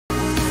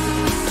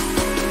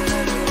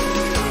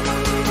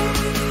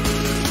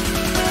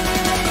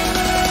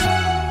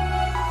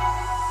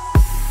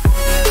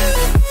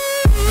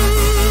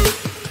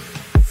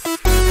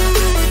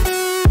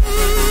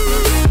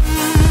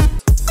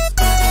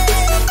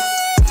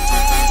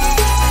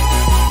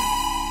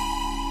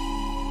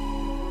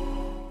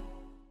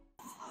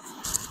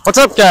What's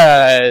up,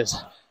 guys?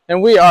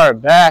 And we are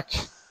back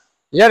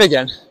yet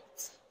again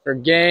for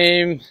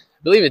game, I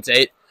believe it's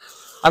 8.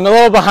 I'm a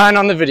little behind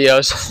on the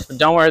videos, but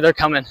don't worry, they're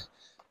coming.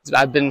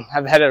 I've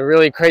had a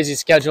really crazy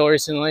schedule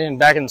recently and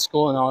back in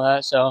school and all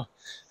that, so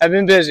I've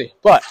been busy.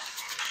 But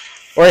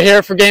we're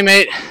here for game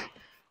 8.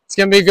 It's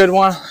gonna be a good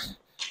one.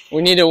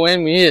 We need to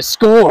win, we need to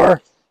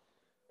score,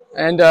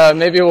 and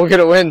maybe we'll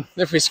get a win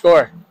if we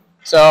score.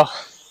 So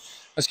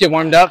let's get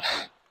warmed up.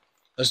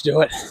 Let's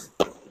do it.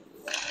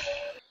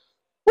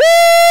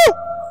 Woo!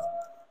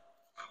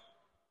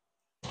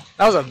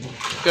 That was a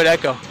good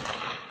echo.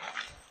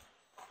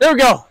 There we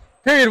go.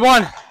 Period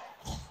 1.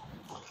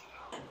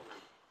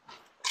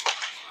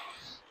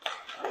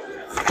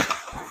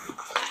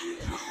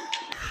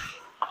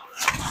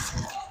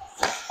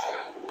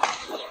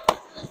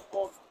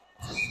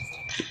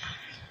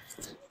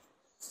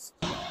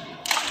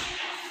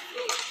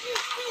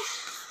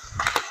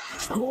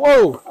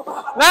 Whoa.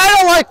 I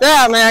don't like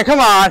that, man. Come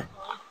on.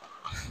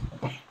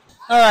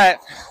 All right.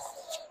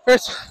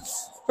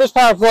 First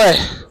power play.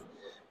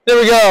 There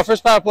we go.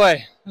 First power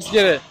play. Let's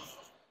get it.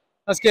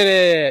 Let's get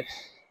it.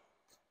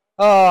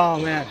 Oh,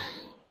 man.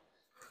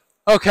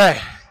 Okay.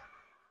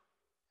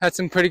 Had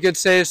some pretty good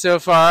saves so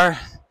far.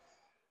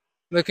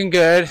 Looking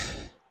good.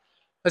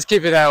 Let's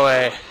keep it that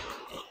way.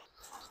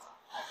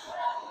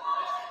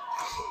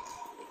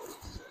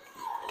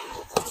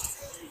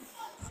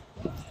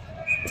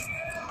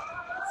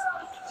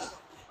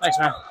 Thanks,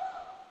 man.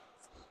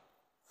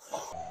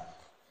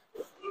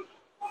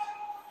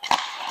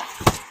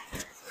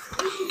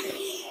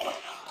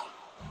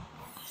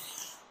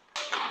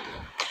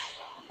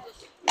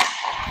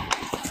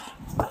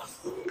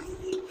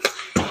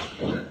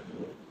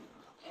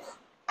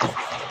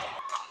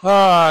 Oh,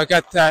 I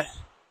got that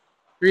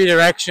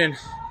redirection.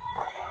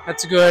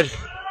 That's good.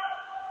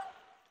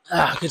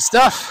 Ah, good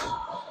stuff.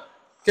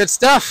 Good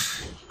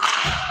stuff.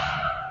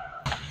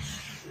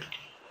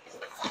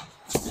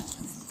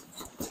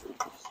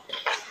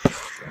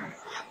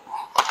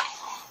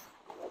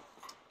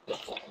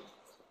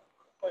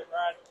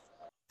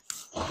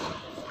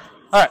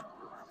 All right.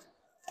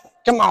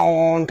 Come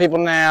on, people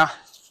now.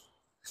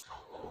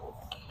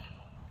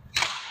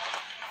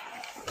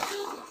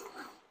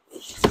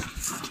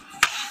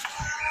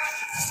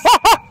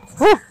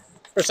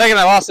 For a second,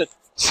 I lost it.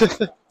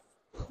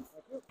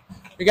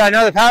 We got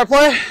another power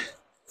play.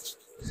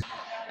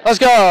 Let's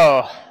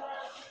go.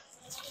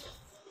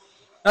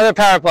 Another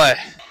power play.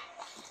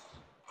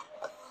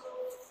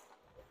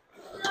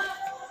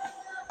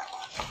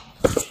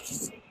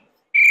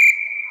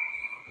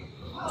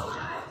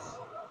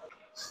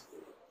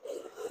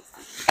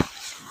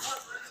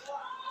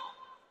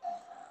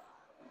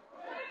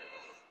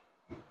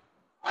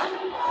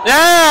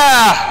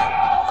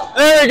 Yeah!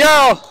 There we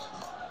go.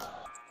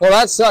 Well,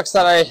 that sucks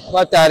that I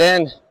let that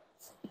in.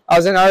 I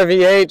was in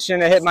RVH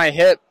and it hit my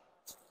hip.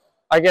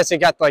 I guess it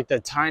got like the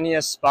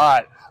tiniest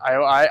spot.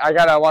 I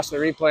gotta watch the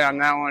replay on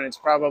that one. It's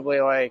probably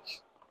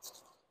like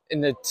in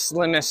the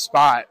slimmest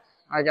spot.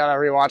 I gotta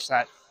rewatch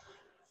that.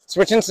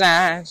 Switching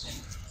sides.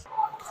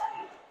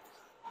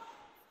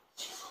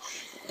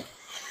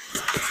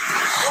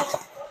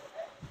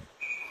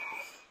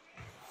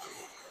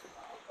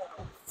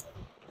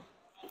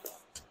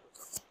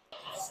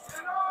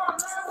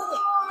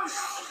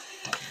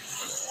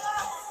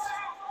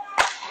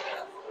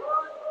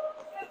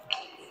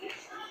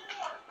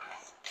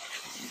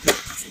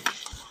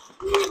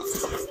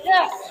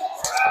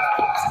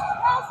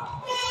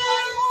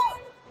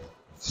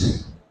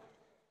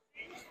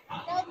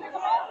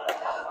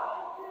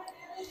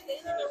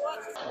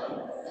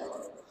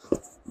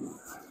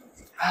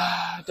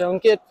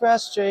 Don't get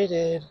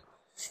frustrated.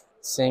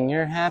 Sing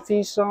your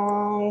happy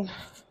song.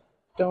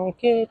 Don't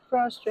get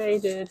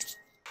frustrated.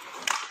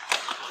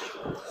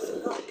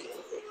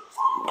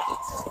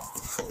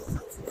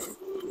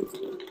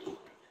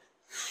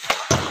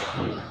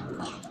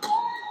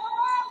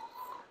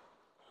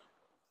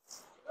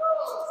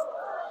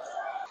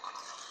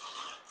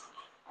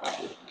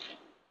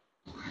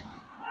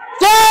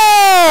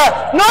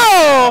 Yeah!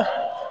 No!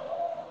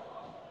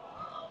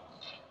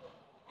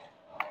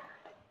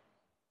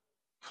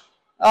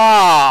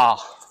 Ah.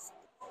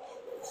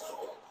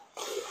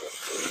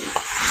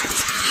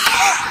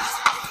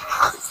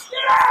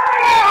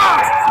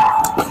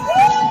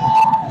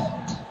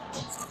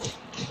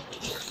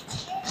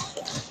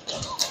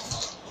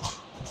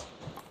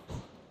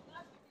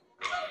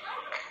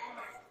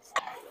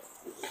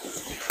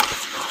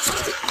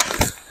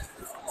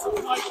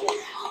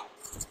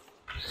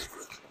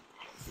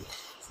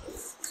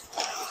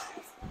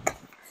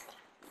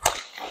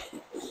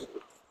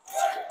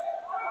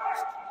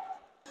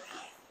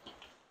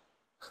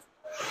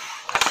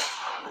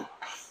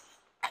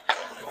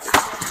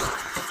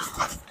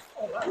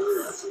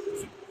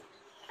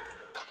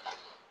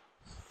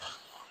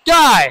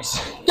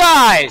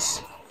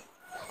 Guys!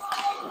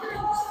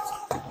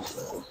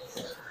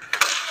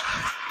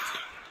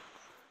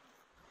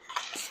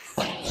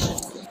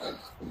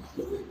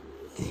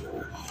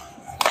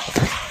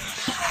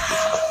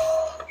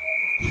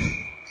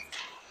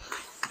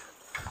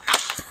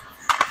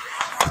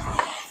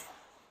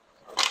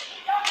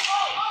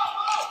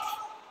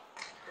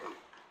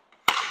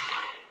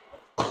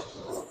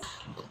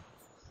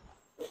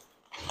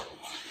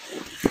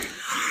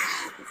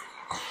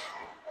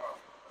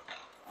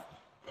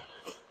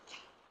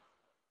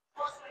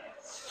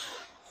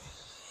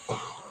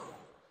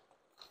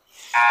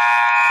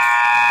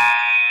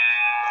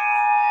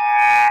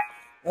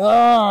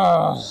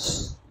 Oh,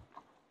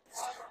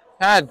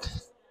 God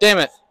damn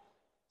it.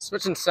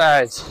 Switching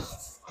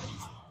sides.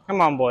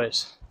 Come on,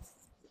 boys.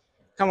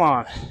 Come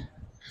on.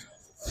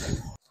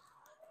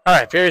 All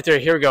right, period 3.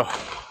 Here we go.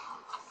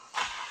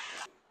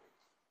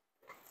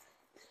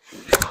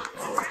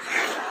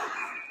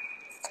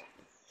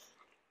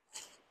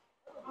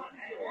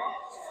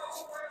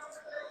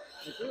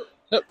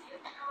 Yep.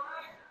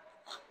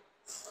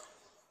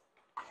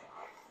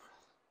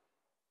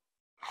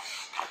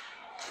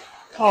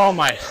 Oh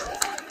my.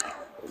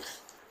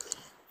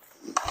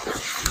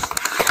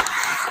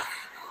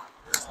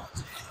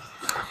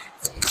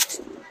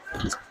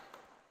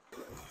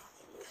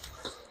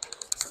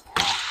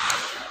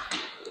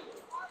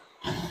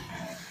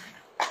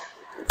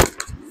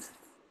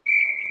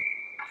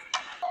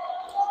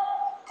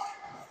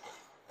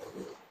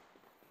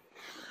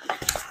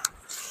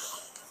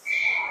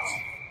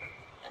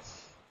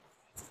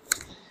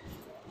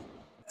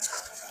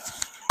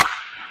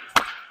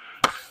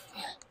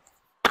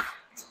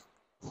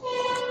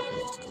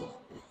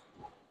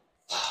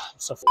 I'm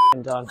so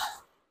f***ing done.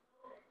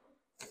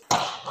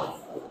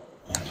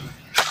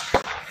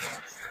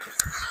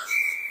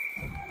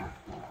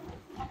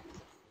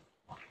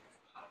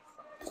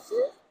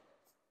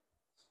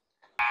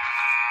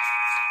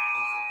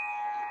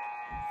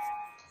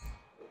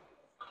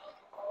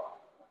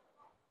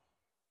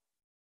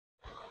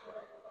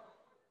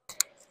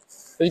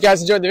 If you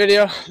guys enjoyed the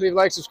video, leave a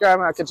like, subscribe,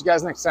 and I'll catch you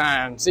guys next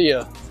time. See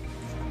ya.